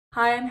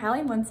Hi, I'm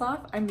Haley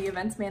Wentzlof. I'm the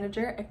events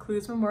manager at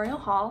Clowes Memorial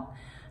Hall.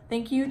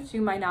 Thank you to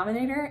my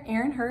nominator,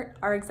 Aaron Hurt,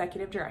 our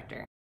executive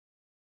director.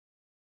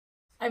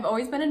 I've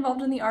always been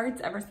involved in the arts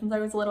ever since I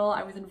was little.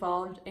 I was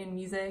involved in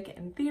music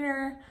and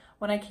theater.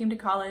 When I came to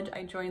college,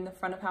 I joined the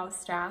front of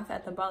house staff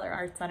at the Butler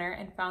Arts Center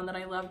and found that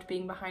I loved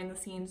being behind the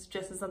scenes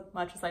just as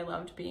much as I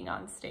loved being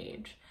on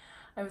stage.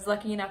 I was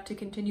lucky enough to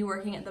continue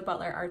working at the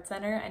Butler Arts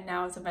Center, and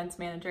now as events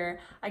manager,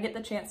 I get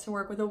the chance to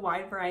work with a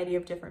wide variety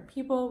of different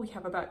people. We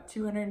have about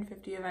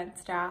 250 event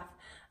staff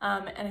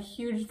and a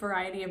huge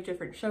variety of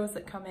different shows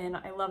that come in.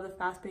 I love the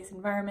fast-paced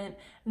environment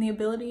and the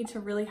ability to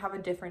really have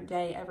a different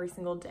day every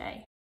single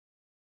day.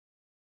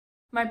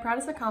 My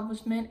proudest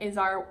accomplishment is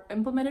our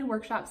implemented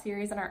workshop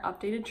series and our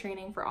updated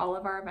training for all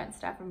of our event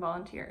staff and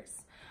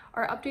volunteers.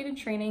 Our updated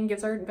training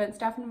gives our event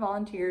staff and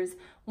volunteers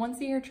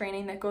once-a-year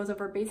training that goes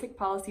over basic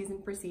policies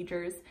and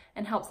procedures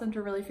and helps them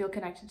to really feel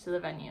connected to the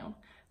venue.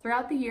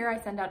 Throughout the year, I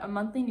send out a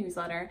monthly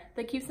newsletter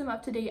that keeps them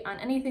up to date on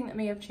anything that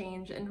may have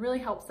changed and really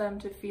helps them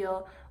to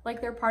feel like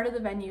they're part of the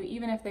venue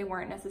even if they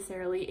weren't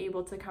necessarily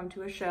able to come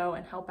to a show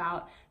and help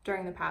out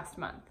during the past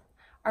month.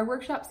 Our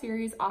workshop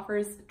series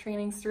offers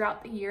trainings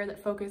throughout the year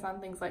that focus on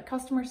things like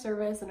customer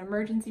service and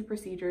emergency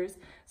procedures,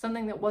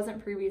 something that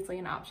wasn't previously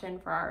an option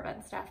for our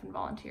event staff and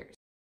volunteers.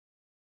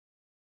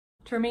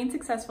 To remain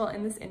successful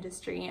in this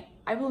industry,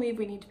 I believe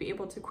we need to be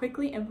able to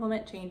quickly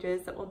implement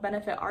changes that will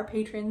benefit our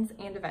patrons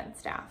and event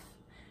staff.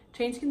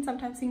 Change can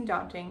sometimes seem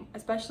daunting,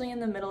 especially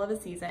in the middle of a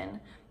season,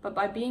 but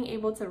by being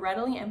able to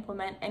readily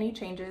implement any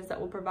changes that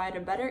will provide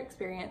a better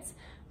experience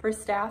for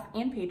staff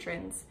and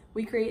patrons,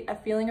 we create a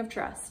feeling of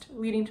trust,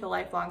 leading to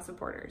lifelong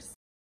supporters.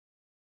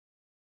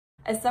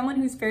 As someone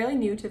who's fairly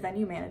new to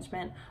venue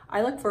management,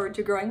 I look forward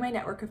to growing my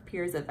network of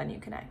peers at Venue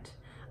Connect.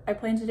 I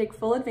plan to take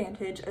full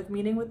advantage of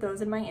meeting with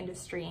those in my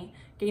industry,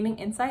 gaining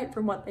insight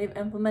from what they've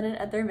implemented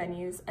at their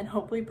venues, and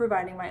hopefully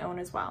providing my own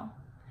as well.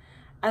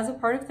 As a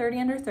part of 30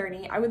 Under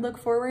 30, I would look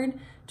forward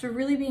to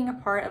really being a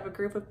part of a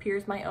group of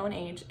peers my own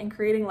age and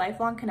creating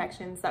lifelong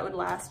connections that would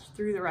last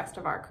through the rest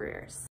of our careers.